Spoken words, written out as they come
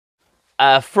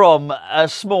from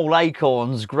small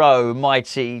acorns grow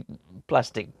mighty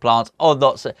plastic plants. Oh,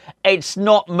 not so. It's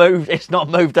not moved. It's not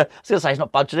moved. I was going to say it's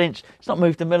not budged an inch. It's not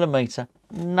moved a millimetre.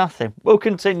 Nothing. We'll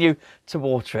continue to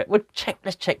water it.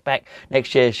 Let's check back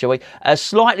next year, shall we? A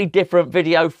slightly different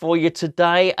video for you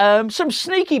today. Some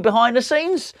sneaky behind the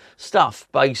scenes stuff,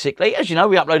 basically. As you know,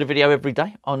 we upload a video every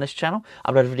day on this channel.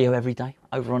 Upload a video every day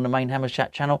over on the main Hammers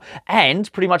Chat channel.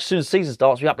 And pretty much as soon as the season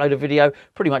starts, we upload a video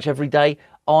pretty much every day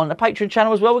on the Patreon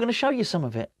channel as well. We're going to show you some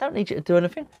of it. Don't need you to do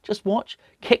anything. Just watch,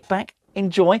 kick back,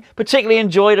 enjoy. Particularly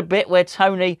enjoy the bit where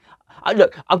Tony...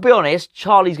 look, I'll be honest,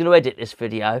 Charlie's going to edit this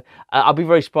video. I'll be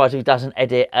very surprised if he doesn't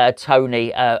edit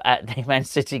Tony at the Man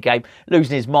City game,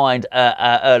 losing his mind,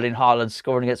 Erling Haaland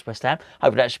scoring against West Ham.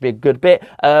 Hopefully that should be a good bit.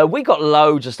 We got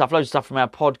loads of stuff from our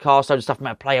podcast, loads of stuff from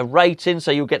our player rating, so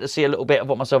you'll get to see a little bit of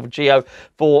what myself and Gio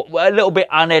for a little bit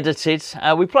unedited.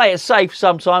 We play it safe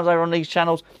sometimes over on these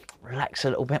channels. Relax a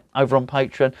little bit over on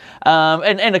Patreon,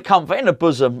 in the comfort, in the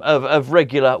bosom of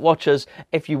regular watchers,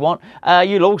 if you want.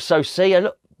 You'll also see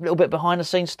a little bit behind the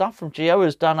scenes stuff from Gio,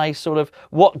 who's done a sort of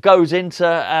what goes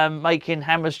into making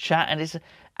Hammers Chat, and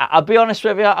I'll be honest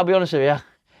with you,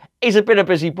 he's a bit of a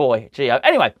busy boy, Gio.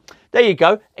 Anyway, there you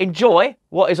go. Enjoy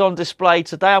what is on display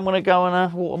today. I'm going to go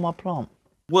and water my plant.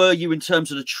 Were you, in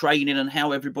terms of the training and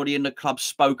how everybody in the club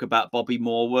spoke about Bobby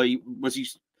Moore, was he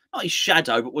not his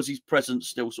shadow, but was his presence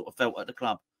still sort of felt at the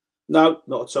club? No,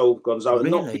 not at all, Gonzo.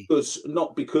 Really?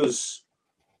 Not because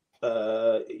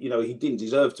you know, he didn't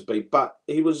deserve to be, but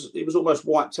he was almost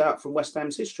wiped out from West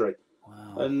Ham's history.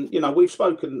 Wow. And you know, I've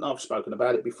spoken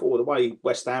about it before. The way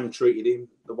West Ham treated him,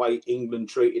 the way England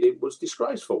treated him was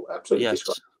disgraceful, absolutely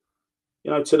disgraceful.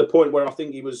 You know, to the point where I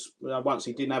think he was, once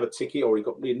he didn't have a ticket, or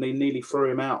they nearly threw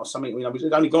him out or something. You know,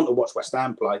 he'd only gone to watch West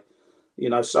Ham play. You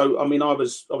know, so I mean, I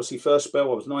was obviously first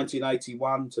spell. I was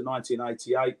 1981 to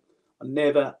 1988. I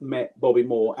never met Bobby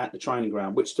Moore at the training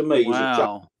ground, which to me is a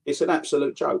joke. It's an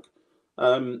absolute joke.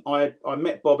 I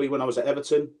met Bobby when I was at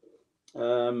Everton,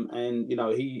 and you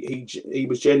know, he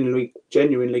was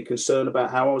genuinely concerned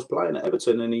about how I was playing at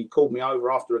Everton, and he called me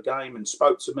over after a game and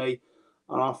spoke to me.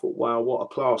 And I thought, wow, what a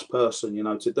class person, you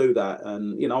know, to do that.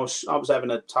 And you know, I was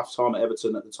having a tough time at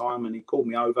Everton at the time, and he called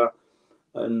me over.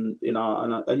 And you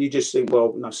know, and you just think,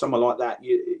 well, you know, someone like that,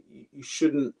 you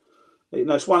shouldn't. You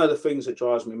know, it's one of the things that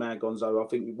drives me mad, Gonzo. I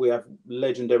think we have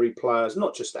legendary players,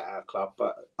 not just at our club,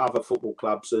 but other football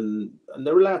clubs, and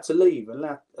they're allowed to leave and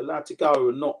allowed to go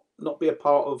and not be a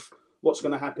part of what's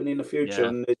going to happen in the future. Yeah.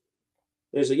 And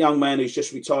there's a young man who's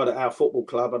just retired at our football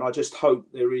club, and I just hope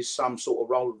there is some sort of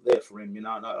role there for him. You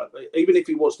know, even if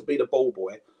he wants to be the ball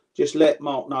boy, just let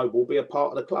Mark Noble be a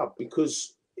part of the club,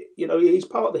 because you know, he's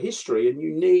part of the history, and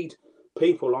you need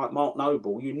people like Mark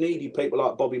Noble. You need people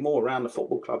like Bobby Moore around the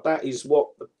football club. That is what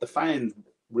the fans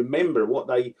remember, what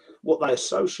they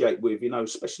associate with. You know,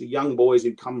 especially young boys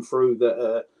who come through that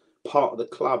are part of the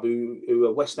club, who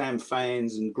are West Ham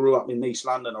fans and grew up in East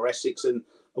London or Essex and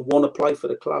want to play for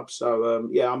the club. So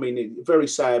yeah, I mean, very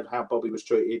sad how Bobby was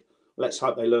treated. Let's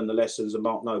hope they learn the lessons, and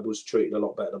Mark Noble was treated a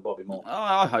lot better than Bobby Moore. Oh,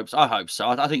 I hope so.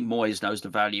 I think Moyes knows the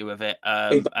value of it,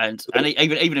 and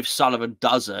even if Sullivan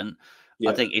doesn't, yeah,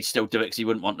 I think he'd still do it because he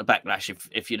wouldn't want the backlash,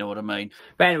 if you know what I mean.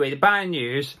 But anyway, the bad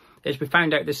news is we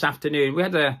found out this afternoon we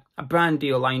had a brand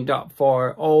deal lined up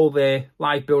for all the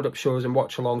live build-up shows and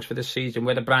watch-alongs for this season.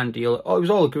 We had a brand deal. It was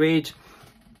all agreed.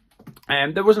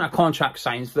 There wasn't a contract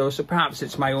signed though, so perhaps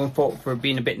it's my own fault for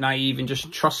being a bit naive and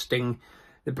just trusting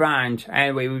the brand.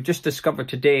 Anyway, we've just discovered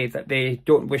today that they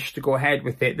don't wish to go ahead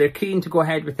with it. They're keen to go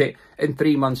ahead with it in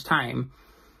 3 months' time,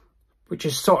 which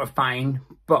is sort of fine,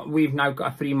 but we've now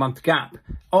got a 3-month gap.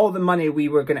 All the money we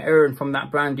were going to earn from that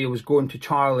brand deal was going to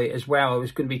Charlie as well. It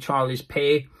was going to be Charlie's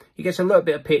pay. He gets a little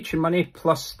bit of Patreon money,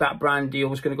 plus that brand deal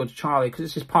was going to go to Charlie because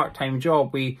it's his part-time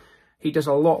job. He does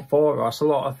a lot for us, a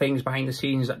lot of things behind the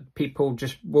scenes that people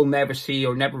just will never see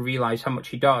or never realise how much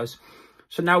he does.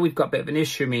 So now we've got a bit of an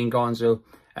issue, me and Gonzo.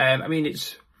 I mean,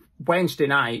 it's Wednesday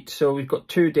night, so we've got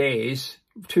 2 days,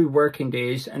 2 working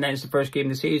days, and then it's the first game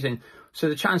of the season. So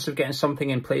the chance of getting something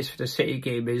in place for the City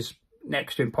game is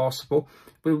next to impossible.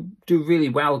 We'll do really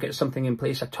well get something in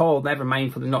place at all, never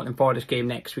mind for the Nottingham Forest game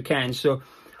next weekend. So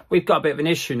we've got a bit of an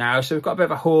issue now. So we've got a bit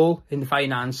of a hole in the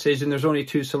finances, and there's only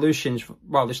 2 solutions.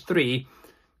 Well, there's 3.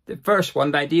 The first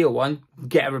one, the ideal one,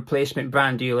 get a replacement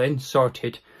brand deal in,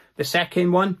 sorted. The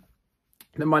second one,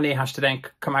 the money has to then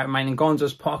come out of mine and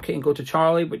Gonzo's pocket and go to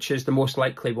Charlie, which is the most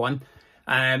likely one,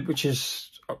 which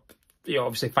is, you know,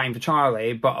 obviously fine for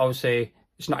Charlie, but obviously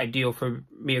it's not ideal for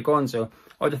me or Gonzo.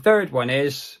 Or the third one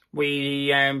is we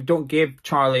don't give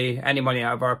Charlie any money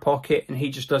out of our pocket, and he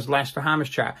just does less for Hammers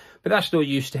Chat. But that's no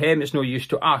use to him. It's no use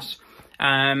to us.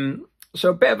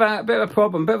 So a bit of a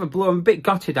problem, bit of a blow. I'm a bit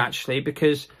gutted actually,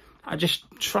 because I just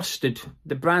trusted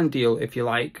the brand deal, if you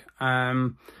like.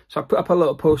 So I put up a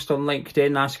little post on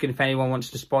LinkedIn asking if anyone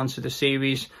wants to sponsor the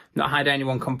series. Not had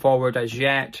anyone come forward as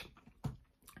yet.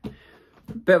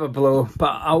 Bit of a blow,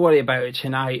 but I'll worry about it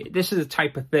tonight. This is the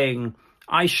type of thing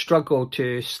I struggle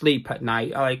to sleep at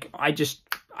night. I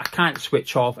can't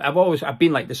switch off. I've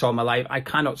been like this all my life. I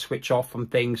cannot switch off from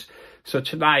things. So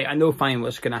tonight, I know fine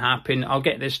what's going to happen. I'll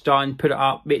get this done, put it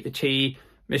up, make the tea.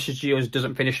 Mrs. Geo's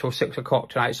doesn't finish till 6 o'clock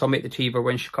tonight, so I'll make the tea for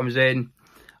when she comes in.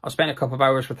 I'll spend a couple of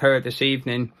hours with her this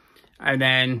evening, and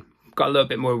then got a little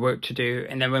bit more work to do.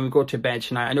 And then when we go to bed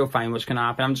tonight, I know fine what's going to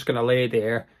happen. I'm just going to lay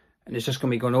there, and it's just going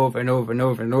to be going over and over and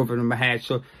over and over in my head.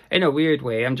 So in a weird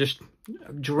way, I'm just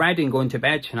dreading going to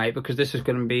bed tonight, because this is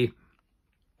going to be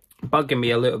bugging me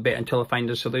a little bit until I find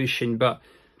a solution. But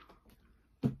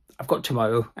I've got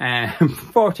tomorrow,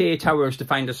 48 hours to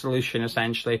find a solution,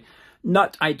 essentially.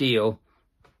 Not ideal,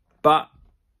 but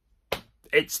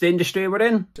it's the industry we're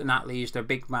in. And that leaves their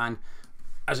big man,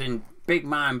 as in big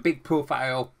man, big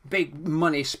profile, big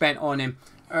money spent on him,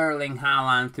 Erling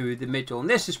Haaland through the middle. And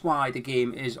this is why the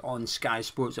game is on Sky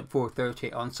Sports at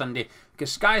 4:30 on Sunday,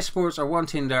 because Sky Sports are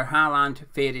wanting their Haaland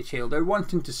fairy tale. They're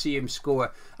wanting to see him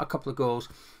score a couple of goals.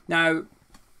 Now,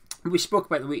 we spoke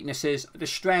about the weaknesses, the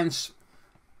strengths.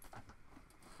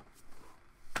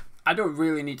 I don't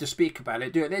really need to speak about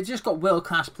it, do it? They've just got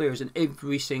world-class players in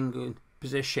every single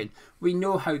position. We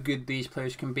know how good these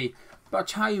players can be. But I'll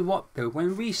tell you what though,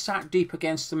 when we sat deep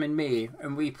against them in May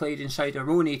and we played inside our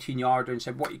own 18-yarder and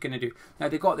said, what are you going to do? Now,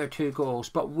 they got their 2 goals,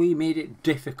 but we made it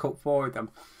difficult for them.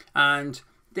 And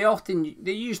they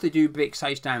usually do break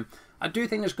sides down. I do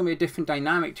think there's going to be a different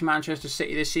dynamic to Manchester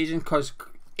City this season, because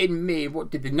in May, what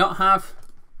did they not have?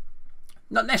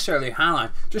 Not necessarily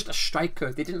Haaland, just a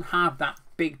striker. They didn't have that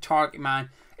big target man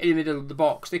in the middle of the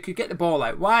box. They could get the ball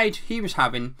out wide. He was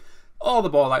having all the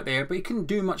ball out there, but he couldn't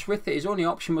do much with it. His only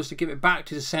option was to give it back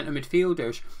to the centre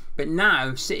midfielders. But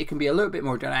now City can be a little bit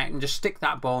more direct and just stick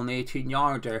that ball in the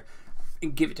 18-yarder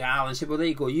and give it to Al and say, well, there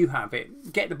you go, you have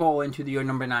it. Get the ball into your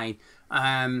number 9.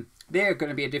 They're going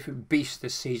to be a different beast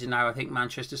this season now. I think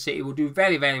Manchester City will do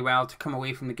very, very well to come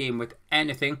away from the game with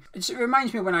anything. It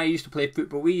reminds me when I used to play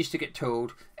football, we used to get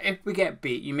told, if we get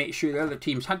beat, you make sure the other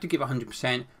teams had to give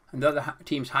 100% and the other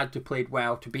teams had to play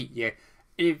well to beat you.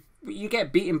 If you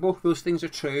get beaten, both those things are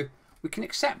true, we can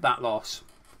accept that loss.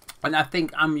 And I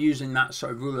think I'm using that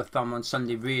sort of rule of thumb on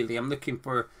Sunday, really. I'm looking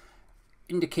for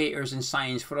indicators and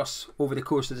signs for us over the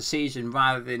course of the season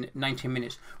rather than 90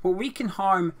 minutes. But we can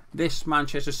harm this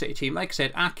Manchester City team. Like I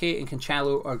said, Ake and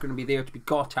Cancelo are going to be there to be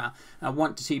got at. And I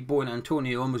want to see Bo and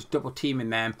Antonio almost double teaming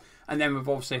them. And then we've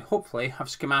obviously, hopefully, have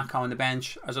Skamaka on the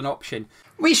bench as an option.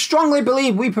 We strongly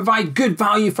believe we provide good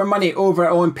value for money over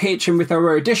on Patreon with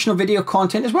our additional video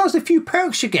content, as well as the few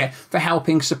perks you get for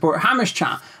helping support Hammers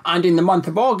Chat. And in the month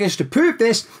of August, to prove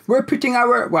this, we're putting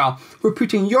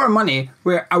your money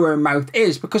where our mouth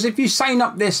is. Because if you sign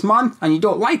up this month and you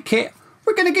don't like it,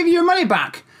 we're going to give you your money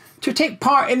back. To take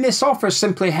part in this offer,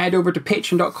 simply head over to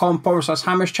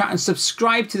patreon.com/hammerschat and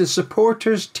subscribe to the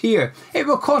supporters tier. It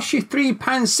will cost you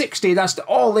 £3.60. That's the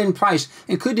all-in price,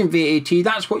 including VAT.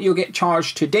 That's what you'll get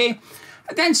charged today.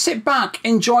 And then sit back,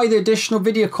 enjoy the additional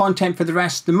video content for the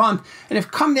rest of the month. And if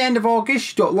come the end of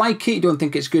August, you don't like it, you don't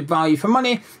think it's good value for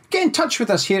money, get in touch with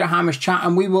us here at Hammers Chat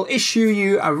and we will issue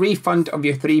you a refund of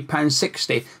your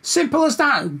 £3.60. Simple as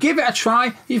that. Give it a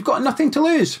try. You've got nothing to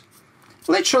lose.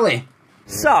 Literally.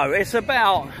 So it's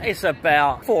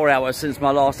about 4 hours since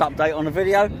my last update on the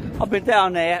video. I've been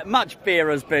down there, much beer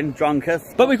has been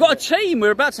drunketh. But we've got a team,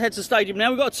 we're about to head to the stadium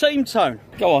now, we've got a team, Tone.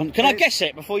 Go on, can I guess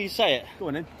it before you say it? Go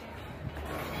on in.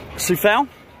 Sufal,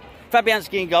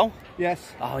 Fabianski in goal.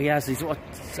 Yes. Oh yes, he's what?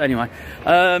 Anyway,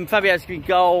 Fabianski in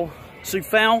goal.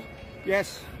 Sufal.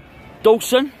 Yes.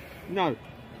 Dawson. No.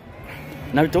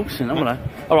 No Dawson. Oh no.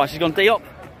 All right, she's gone Diop.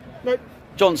 Nope.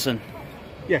 Johnson.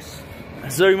 Yes.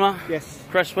 Zuma. Yes.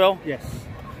 Cresswell. Yes.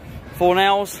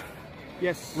 Fornells.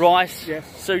 Yes. Rice. Yes.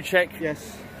 Suchek.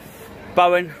 Yes.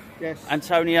 Bowen. Yes.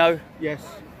 Antonio. Yes.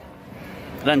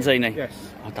 Lanzini. Yes.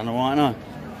 I don't know why I know.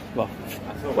 Well,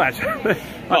 I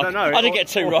don't know. I didn't get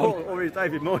 2 wrong. Or is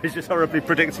David Moyes just horribly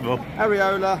predictable?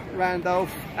 Areola,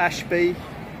 Randolph, Ashby,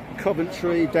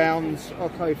 Coventry, Downs,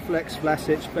 Oko, Flex,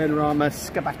 Vlasic, Benrahma,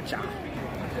 Skabacha.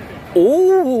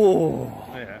 Oh.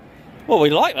 Yeah. Well, we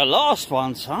like the last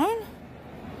one, Tone.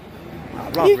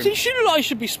 You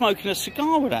should be smoking a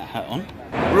cigar with that hat on.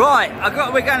 Right,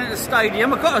 we're going to the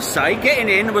stadium. I've got to say, getting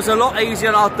in was a lot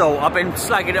easier than I thought. I've been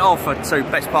slagging it off for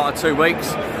best part of 2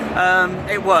 weeks.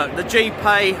 It worked. The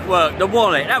GPay worked. The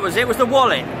wallet, that was it. It was the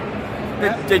wallet.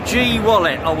 the G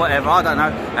wallet or whatever. I don't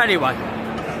know. Anyway,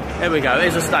 here we go.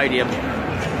 Here's a stadium.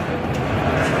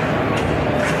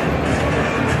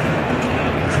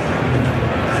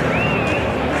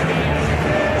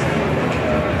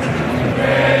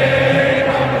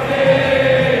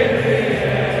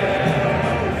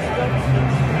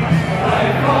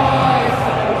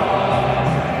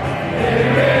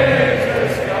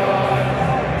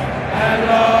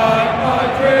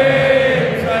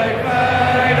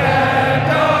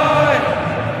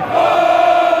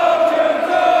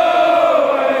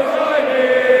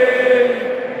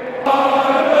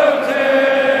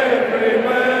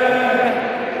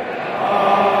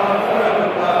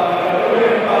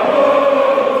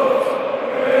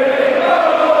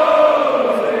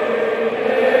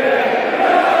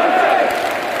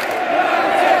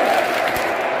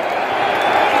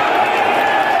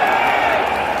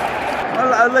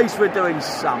 At least we're doing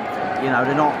something, you know,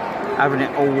 they're not having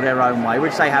it all their own way,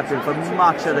 which they have been for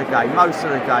much of the game, most of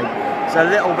the game. It's a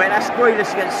little bit, that's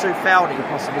Grealish against Soufal that you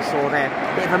possibly saw there.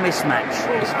 Bit of a mismatch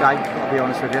this game, I'll be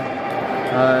honest with you.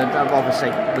 Obviously,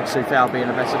 with Soufal being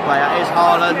the better player, here's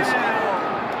Haaland.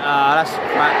 That's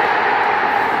crap.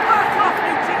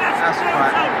 That's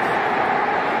crap.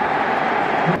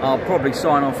 I'll probably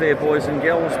sign off here, boys and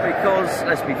girls, because,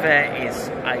 let's be fair, it's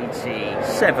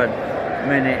 87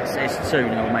 minutes, it's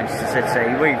 2-0 Manchester City.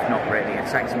 We've not really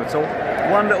attacked them at all.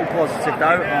 One little positive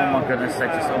though, oh my goodness, they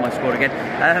just almost scored again.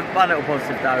 One little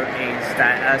positive though is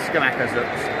that Scamacca's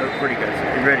looked pretty good.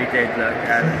 It really did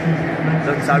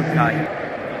looks okay.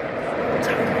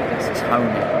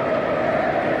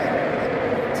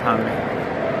 Tony.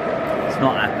 It's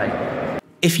not happy.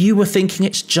 If you were thinking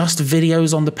it's just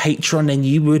videos on the Patreon, then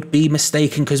you would be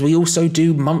mistaken, because we also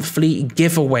do monthly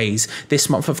giveaways. This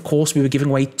month, of course, we were giving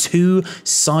away 2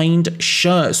 signed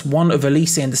shirts, one of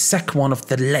Elise and the second one of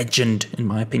the legend, in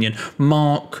my opinion,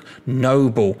 Mark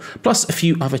Noble, plus a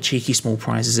few other cheeky small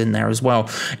prizes in there as well.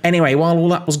 Anyway, while all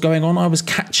that was going on, I was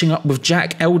catching up with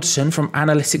Jack Elderton from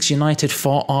Analytics United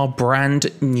for our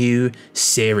brand new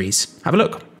series. Have a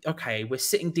look. Okay, we're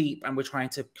sitting deep and we're trying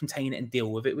to contain it and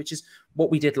deal with it, which is what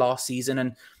we did last season.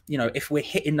 And, you know, if we're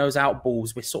hitting those out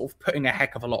balls, we're sort of putting a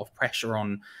heck of a lot of pressure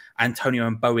on Antonio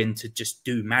and Bowen to just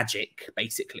do magic,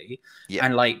 basically. Yeah.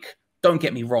 And, like, don't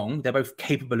get me wrong, they're both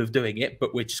capable of doing it,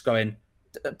 but we're just going,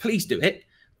 please do it.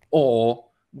 Or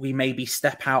we maybe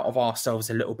step out of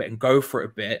ourselves a little bit and go for it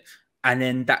a bit. And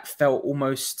then that felt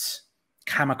almost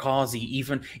kamikaze,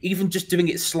 even just doing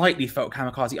it slightly felt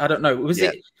kamikaze. I don't know. Was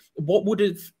it... What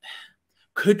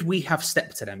could we have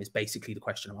stepped to them is basically the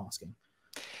question I'm asking.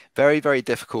 Very, very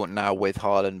difficult now with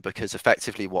Haaland, because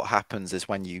effectively what happens is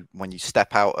when you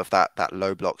step out of that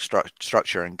low block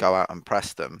structure and go out and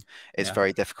press them, it's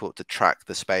very difficult to track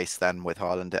the space. Then with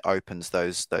Haaland, it opens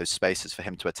those spaces for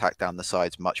him to attack down the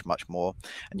sides much more.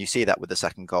 And you see that with the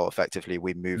second goal. Effectively,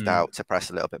 we moved out to press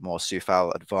a little bit more.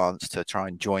 Soufal advanced to try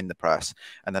and join the press,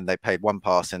 and then they played one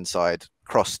pass inside,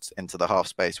 crossed into the half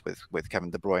space with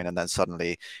Kevin De Bruyne, and then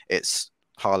suddenly it's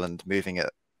Haaland moving it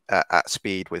at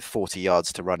speed with 40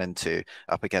 yards to run into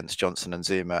up against Johnson and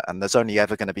Zuma. And there's only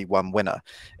ever going to be one winner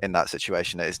in that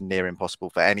situation. It is near impossible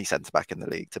for any centre-back in the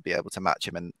league to be able to match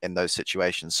him in those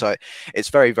situations. So it's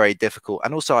very, very difficult.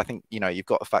 And also, I think, you know, you've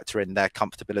got to factor in their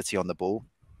comfortability on the ball,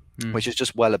 which is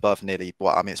just well above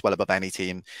it's well above any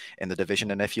team in the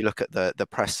division. And if you look at the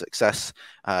press success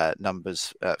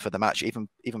numbers for the match, even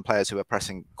players who are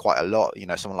pressing quite a lot, you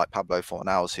know, someone like Pablo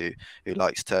Fornals who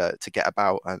likes to get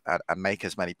about and make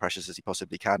as many pressures as he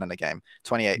possibly can in a game.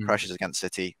 28 pressures against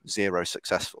City, 0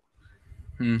 successful.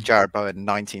 Jared Bowen,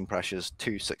 19 pressures,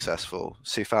 2 successful.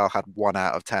 Soufal had 1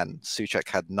 out of 10. Souček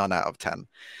had none out of 10.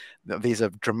 These are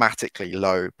dramatically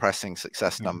low pressing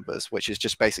success numbers, which is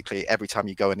just basically every time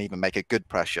you go and even make a good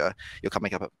pressure, you're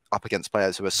coming up against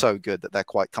players who are so good that they're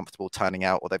quite comfortable turning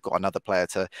out, or they've got another player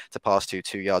to pass to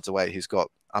 2 yards away who's got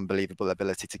unbelievable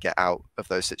ability to get out of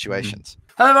those situations.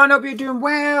 Hello everyone, hope you're doing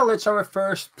well. It's our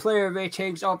first player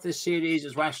ratings of this series,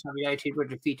 as West Ham United were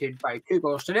defeated by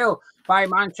 2-0 by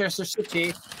Manchester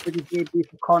City, with a debut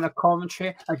for Connor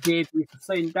Coventry, a debut for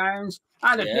Flynn Downs,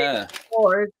 and a debut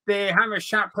for the Hammers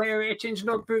Chat player ratings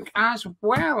notebook as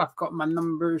well. I've got my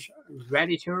numbers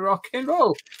ready to rock and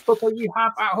roll. Hopefully you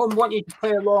have at home want you to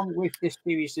play along with this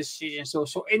series this season.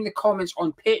 So in the comments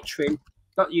on Patreon,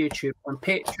 not YouTube, on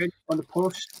Patreon, on the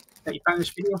post that you found this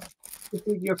video, just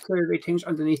leave your player ratings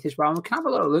underneath as well. We can have a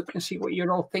little look and see what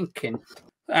you're all thinking.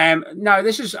 Now,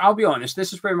 this is, I'll be honest,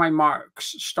 this is where my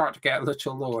marks start to get a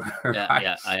little lower.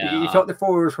 You thought the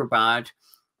forwards were bad.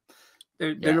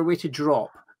 They're a way to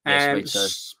drop.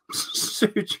 Yes,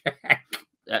 Souček.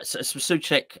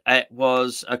 Souček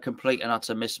was a complete and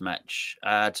utter mismatch.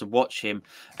 To watch him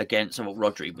against, well,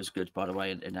 Rodri was good, by the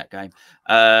way, in that game.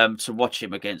 To watch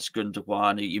him against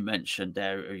Gundogan, who you mentioned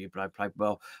there, who you played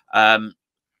well. I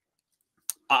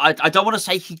don't want to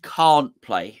say he can't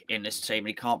play in this team.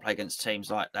 He can't play against teams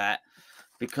like that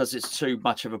because it's too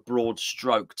much of a broad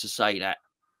stroke to say that.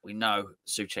 We know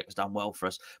Souček has done well for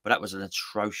us, but that was an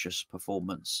atrocious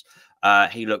performance.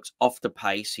 He looked off the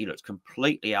pace. He looked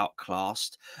completely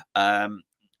outclassed.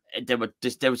 There was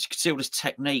still this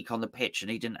technique on the pitch, and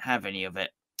he didn't have any of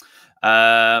it.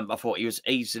 I thought he was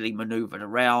easily manoeuvred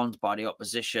around by the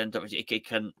opposition. He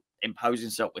can impose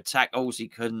himself with tackles.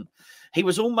 He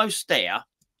was almost there.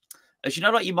 As you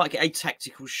know, like you might get a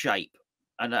tactical shape.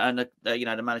 And you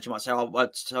know, the manager might say, "Oh,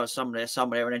 somewhere,"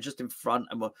 and then just in front,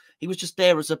 and he was just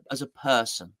there as a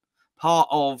person, part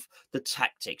of the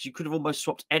tactics. You could have almost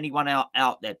swapped anyone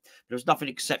out there. There was nothing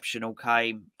exceptional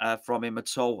came from him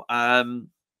at all.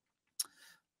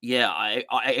 Yeah,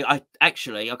 I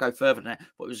actually, I'll go further than that,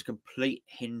 but it was a complete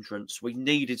hindrance. We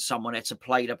needed someone there to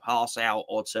play the pass out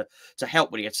or to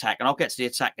help with the attack, and I'll get to the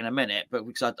attack in a minute. But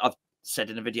because I've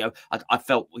said in the video, I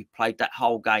felt we played that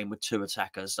whole game with 2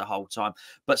 attackers the whole time.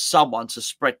 But someone to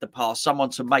spread the pass,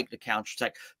 someone to make the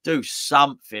counter-attack, do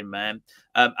something, man.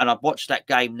 And I watched that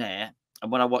game there,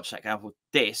 and when I watched that game, I thought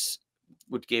this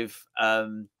would give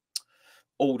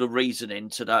all the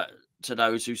reasoning to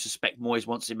those who suspect Moyes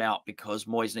wants him out, because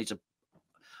Moyes needs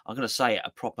I'm going to say it, a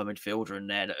proper midfielder in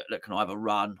there that can either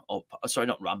run or, sorry,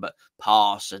 not run, but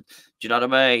pass. And do you know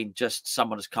what I mean? Just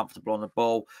someone that's comfortable on the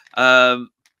ball.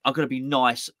 I'm going to be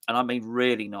nice, and I mean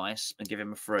really nice, and give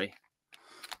him a 3.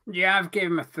 Yeah, I've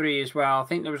given him a 3 as well. I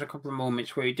think there was a couple of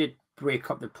moments where he did break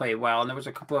up the play well, and there was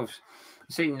a couple of,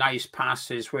 say, nice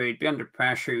passes where he'd be under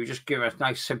pressure. He would just give a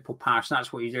nice, simple pass, and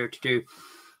that's what he's there to do.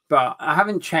 But I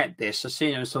haven't checked this. I've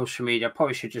seen it on social media. I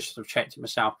probably should just have checked it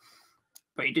myself.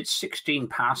 But he did 16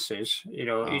 passes. You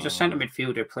know, he's a centre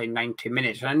midfielder playing 90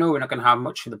 minutes. And I know we're not going to have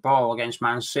much of the ball against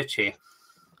Man City.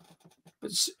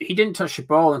 But he didn't touch the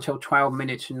ball until 12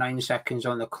 minutes and 9 seconds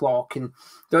on the clock. And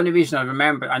the only reason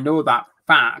I know that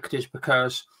fact is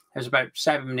because there's about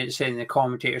 7 minutes in, the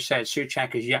commentator said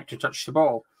Souček is yet to touch the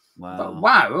ball. Wow. But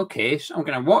wow, okay, so I'm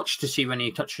going to watch to see when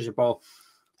he touches the ball.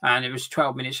 And it was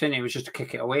 12 minutes in, it was just to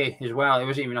kick it away as well. It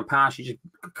wasn't even a pass, he just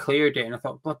cleared it. And I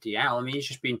thought, bloody hell, I mean, he's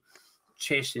just been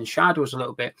chasing shadows a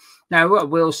little bit. Now, what I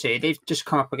will say, they've just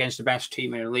come up against the best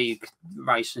team in the league,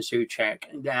 Rice and Souček,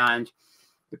 and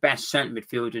the best centre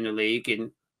midfielder in the league.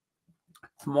 And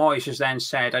Moyes has then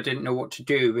said, I didn't know what to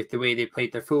do with the way they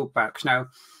played their fullbacks. Now,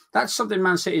 that's something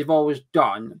Man City have always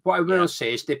done. What I will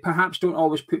say is they perhaps don't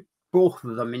always put both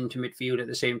of them into midfield at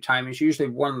the same time. It's usually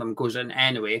one of them goes in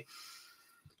anyway.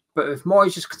 But if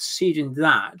Moyes is conceding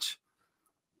that,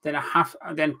 then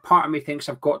part of me thinks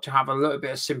I've got to have a little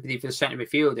bit of sympathy for the centre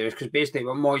midfielders, because basically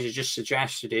what Moyes has just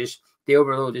suggested is they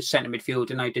overloaded centre midfield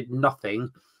and I did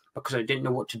nothing because I didn't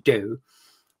know what to do.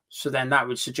 So then that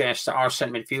would suggest that our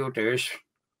centre midfielders,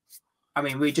 I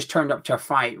mean, we just turned up to a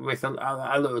fight with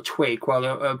a little twig while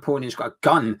the opponent's got a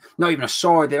gun, not even a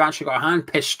sword. They've actually got a hand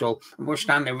pistol, and we're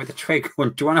standing there with a twig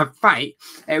going, do you want to fight?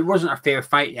 It wasn't a fair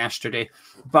fight yesterday,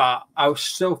 but I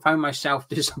still found myself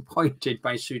disappointed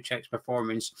by Souček's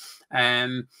performance.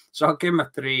 So I'll give him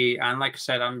a 3. And like I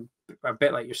said, I'm a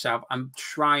bit like yourself. I'm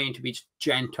trying to be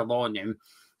gentle on him,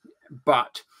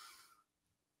 but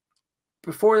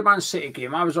before the Man City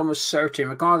game, I was almost certain,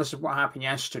 regardless of what happened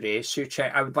yesterday,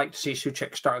 Souček, I would like to see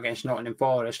Souček start against Nottingham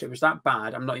Forest. It was that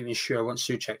bad. I'm not even sure I want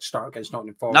Souček to start against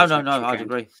Nottingham Forest. No, I'd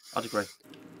agree.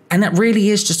 And that really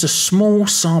is just a small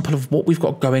sample of what we've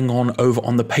got going on over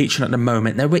on the Patreon at the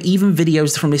moment. There were even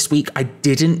videos from this week I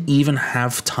didn't even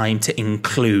have time to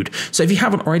include. So if you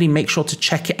haven't already, make sure to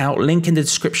check it out. Link in the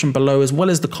description below, as well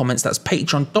as the comments. That's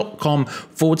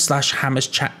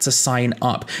patreon.com/HammersChat to sign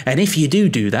up. And if you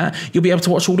do that, you'll be able to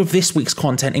watch all of this week's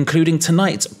content, including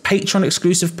tonight's Patreon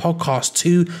exclusive podcast,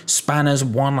 2 Spanners,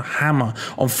 1 Hammer.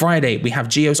 On Friday, we have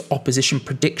Gio's opposition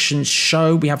predictions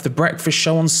show. We have the breakfast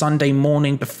show on Sunday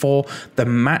morning before the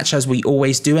match, as we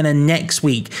always do. And then next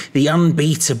week, the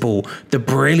unbeatable, the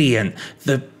brilliant,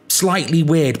 the slightly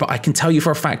weird, but I can tell you for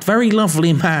a fact, very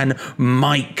lovely man,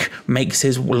 Mike, makes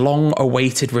his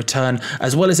long-awaited return,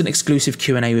 as well as an exclusive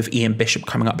Q&A with Ian Bishop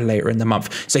coming up later in the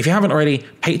month. So if you haven't already,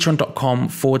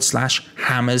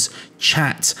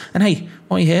 patreon.com/HammersChat. And hey,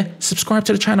 while you're here, subscribe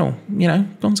to the channel. You know,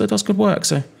 Gonzo does good work,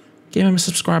 so give him a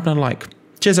subscribe and a like.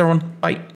 Cheers, everyone. Bye.